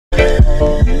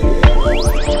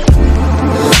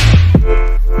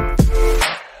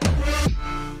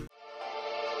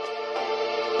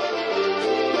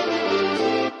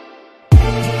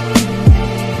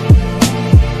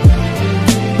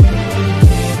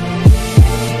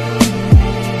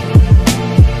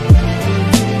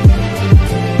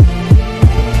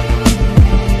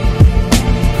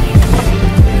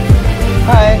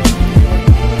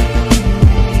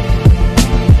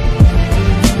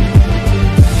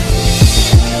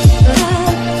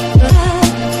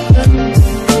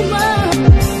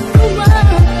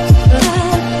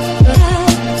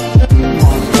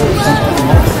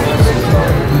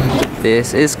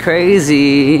This is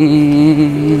crazy.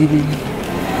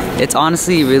 It's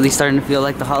honestly really starting to feel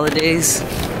like the holidays.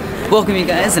 Welcome you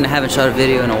guys, and I haven't shot a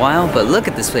video in a while, but look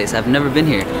at this place. I've never been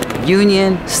here.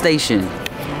 Union Station.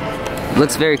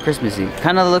 Looks very Christmassy.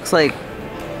 Kind of looks like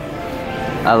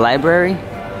a library.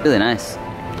 Really nice.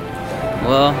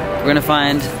 Well, we're gonna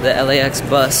find the LAX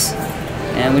bus,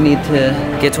 and we need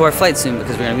to get to our flight soon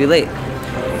because we're gonna be late.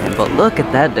 But look at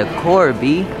that decor,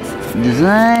 B.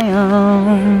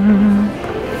 Zion.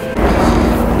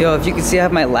 Yo, if you can see, I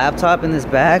have my laptop in this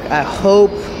bag. I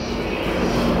hope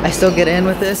I still get in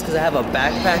with this because I have a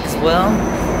backpack as well.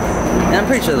 And I'm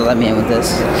pretty sure they'll let me in with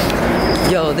this.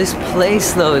 Yo, this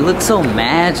place though, it looks so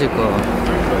magical.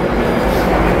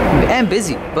 And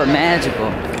busy, but magical.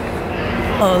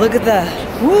 Oh, look at that.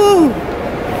 Woo!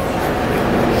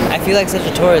 I feel like such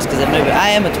a tourist because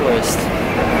I am a tourist.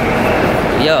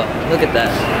 Yo, look at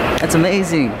that. That's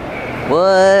amazing.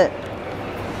 What?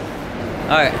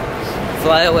 Alright.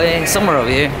 Fly away. Somewhere over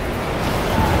here.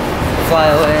 Fly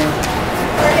away.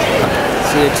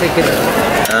 See your ticket.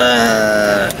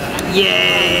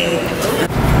 Yay!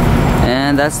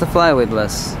 And that's the flyaway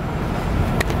bus.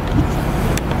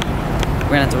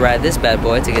 We're gonna have to ride this bad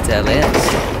boy to get to LAX.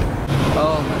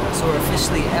 Oh, so we're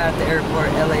officially at the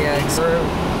airport, LAX. Our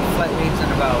flight leaves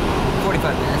in about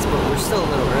 45 minutes, but we're still a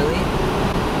little early.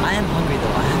 I am hungry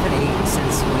though. I haven't eaten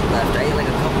since we left. I ate like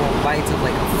a couple of bites of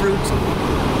like a fruit.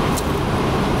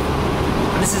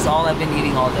 This is all I've been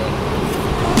eating all day.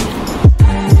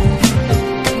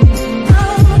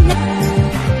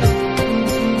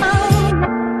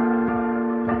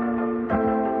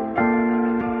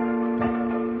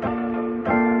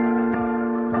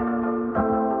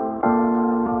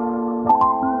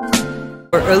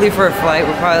 We're early for a flight.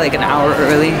 We're probably like an hour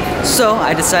early. So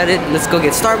I decided, let's go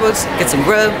get Starbucks, get some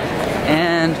grub,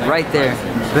 and right there,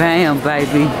 bam,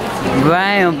 baby,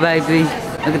 bam, baby.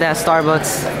 Look at that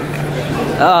Starbucks.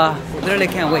 Literally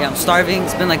can't wait. I'm starving.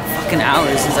 It's been like fucking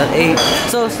hours since I've ate.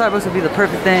 So Starbucks would be the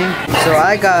perfect thing. So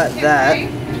I got that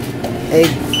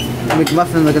egg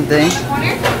McMuffin looking thing,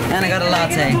 and I got a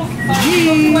latte.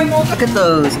 Look at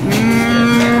those.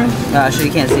 Actually,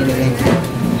 you can't see anything.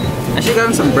 I should have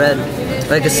gotten some bread.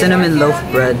 Like a cinnamon loaf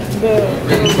bread.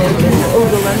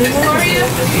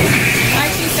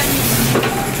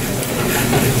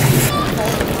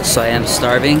 So I am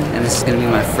starving, and this is gonna be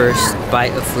my first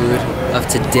bite of food of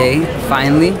today,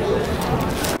 finally.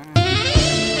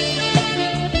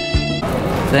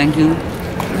 Thank you,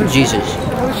 Jesus.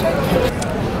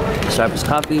 Starbucks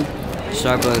coffee,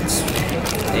 Starbucks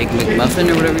egg McMuffin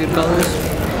or whatever you call this.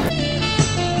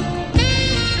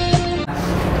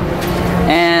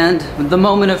 And the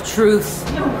moment of truth.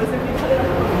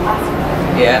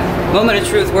 Yeah, moment of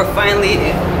truth. We're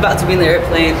finally about to be in the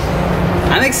airplane.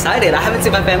 I'm excited. I haven't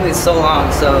seen my family in so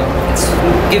long, so it's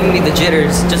giving me the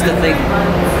jitters just to think.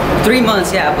 3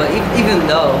 months, yeah, but even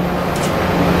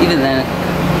then.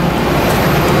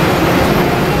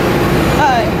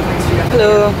 Hi.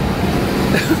 Hello.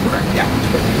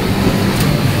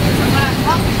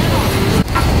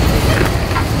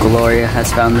 Gloria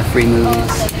has found the free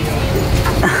movies.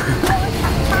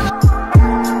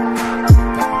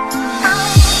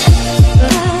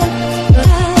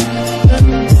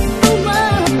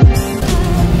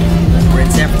 We're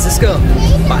in San Francisco,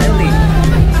 finally.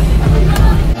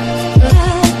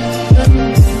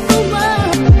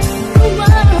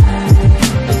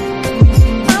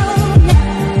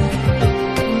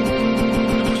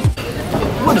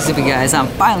 What is up, you guys? I'm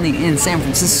finally in San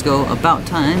Francisco, about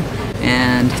time.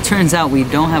 And it turns out we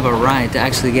don't have a ride to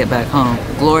actually get back home.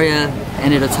 Gloria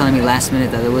ended up telling me last minute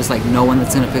that there was like no one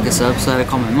that's gonna pick us up, so I had to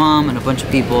call my mom and a bunch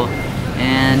of people.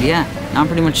 And yeah, now I'm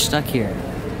pretty much stuck here,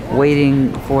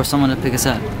 waiting for someone to pick us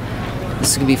up.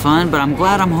 This is gonna be fun, but I'm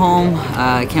glad I'm home.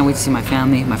 I can't wait to see my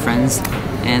family, my friends,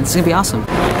 and it's gonna be awesome.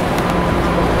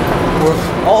 We're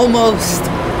almost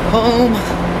home.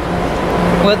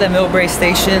 We're at the Millbrae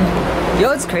station.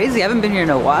 Yo, it's crazy, I haven't been here in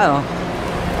a while.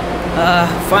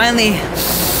 Finally,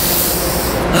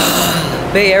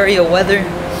 Bay Area weather,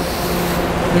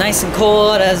 nice and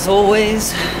cold as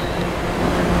always,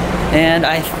 and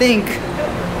I think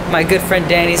my good friend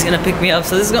Danny's gonna pick me up,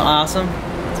 so this is gonna be awesome.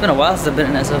 It's been a while since I've been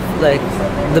in SF, like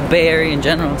the Bay Area in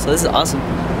general, so this is awesome.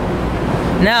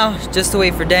 Now, just to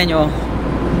wait for Daniel,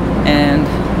 and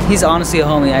he's honestly a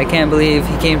homie. I can't believe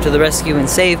he came to the rescue and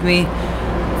saved me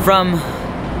from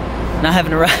not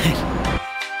having a ride.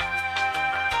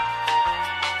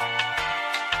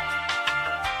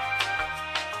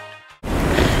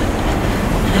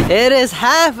 It is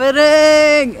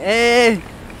happening! Hey,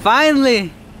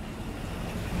 finally!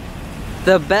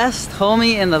 The best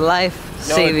homie in the life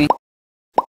saving.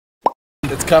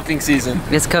 It's cuffing season.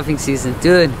 It's cuffing season,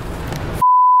 dude.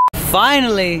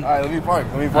 Finally. All right, let me park.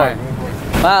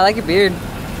 Wow, I like your beard.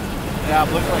 Yeah,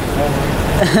 I'm looking like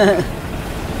a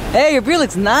Hey, your beard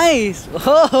looks nice.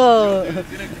 Whoa.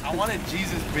 I want a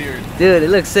Jesus beard. Dude, it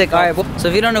looks sick. All right, so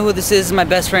if you don't know who this is my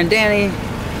best friend Danny.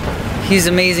 He's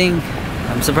amazing.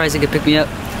 I'm surprised he could pick me up.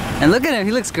 And look at him,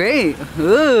 he looks great.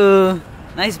 Ooh,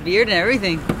 nice beard and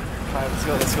everything. All right,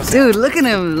 let's go. Dude, look at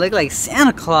him, look like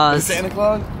Santa Claus. Santa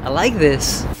Claus? I like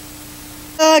this.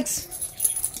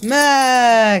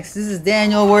 Max, this is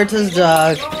Daniel Huerta's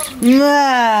dog.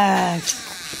 Max.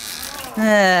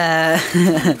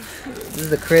 This is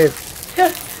the crib.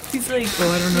 He's like,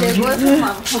 oh, I don't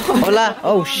know. Hola.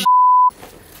 Oh, sh.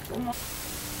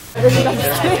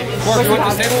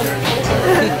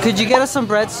 Could you get us some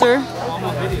bread, sir?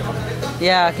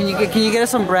 Yeah, can you get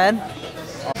us some bread?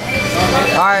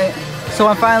 All right, so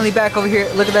I'm finally back over here.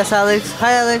 Look at that, Alex.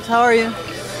 Hi, Alex. How are you?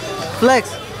 Flex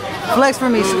for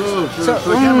me.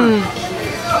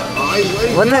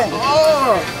 What the?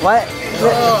 What?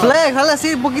 Flex, hala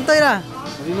así un poquito, mira.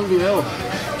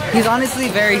 He's honestly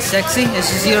very sexy. It's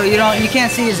just you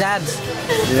can't see his abs.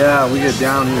 Yeah, we get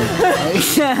down here.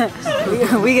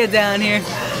 we get down here.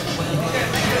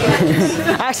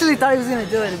 I actually thought he was gonna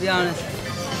do it, to be honest.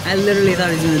 I literally thought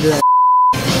he was gonna do it.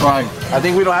 Fine. I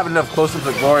think we don't have enough close-ups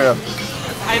of Gloria.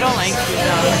 I don't like you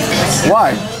though.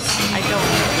 Why? I don't.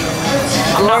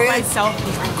 I'm not myself.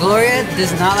 Gloria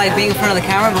does not like being in front of the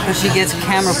camera because she gets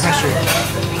camera pressure.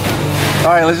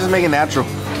 All right, let's just make it natural.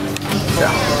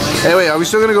 Yeah. Anyway, are we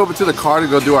still gonna go over to the car to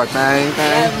go do our thing?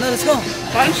 Yeah, no, let's go.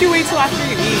 Why don't you wait till after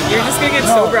you eat? You're just gonna get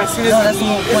sober as soon as that's you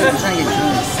the whole eat. point. I'm trying to get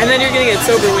drunk. And then you're gonna get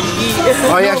sober when you eat.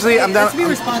 Oh, yeah, actually, I'm down. Let's be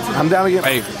responsible. I'm down to get.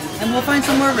 Hey, And we'll find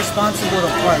somewhere responsible to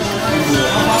park.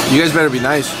 you guys better be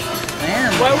nice. I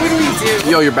am. What would we do?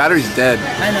 Yo, your battery's dead.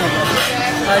 I know,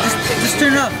 but just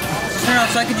turn it up. Just turn it up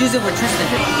so I could use it with Tristan.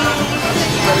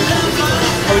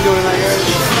 How we doing in that yard?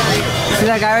 See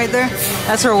that guy right there?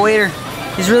 That's our waiter.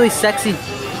 He's really sexy.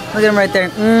 Look at him right there.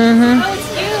 Mm-hmm. Oh, it's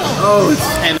you.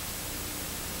 Oh, it's.